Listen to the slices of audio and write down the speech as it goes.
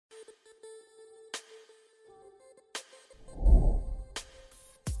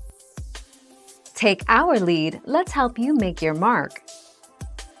Take our lead, let's help you make your mark.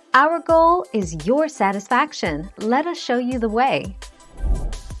 Our goal is your satisfaction. Let us show you the way.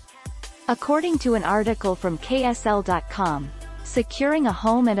 According to an article from KSL.com, securing a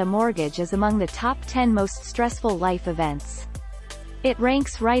home and a mortgage is among the top 10 most stressful life events. It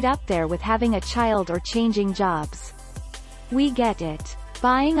ranks right up there with having a child or changing jobs. We get it.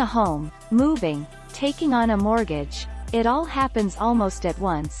 Buying a home, moving, taking on a mortgage, it all happens almost at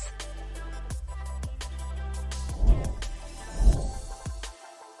once.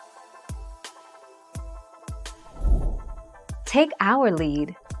 Take our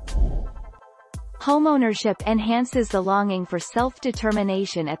lead. Homeownership enhances the longing for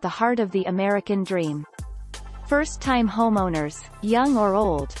self-determination at the heart of the American dream. First-time homeowners, young or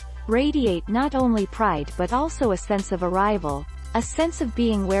old, radiate not only pride but also a sense of arrival, a sense of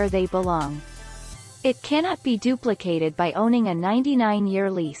being where they belong. It cannot be duplicated by owning a 99-year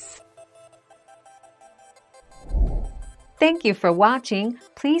lease. Thank you for watching.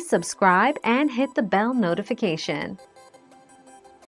 Please subscribe and hit the bell notification.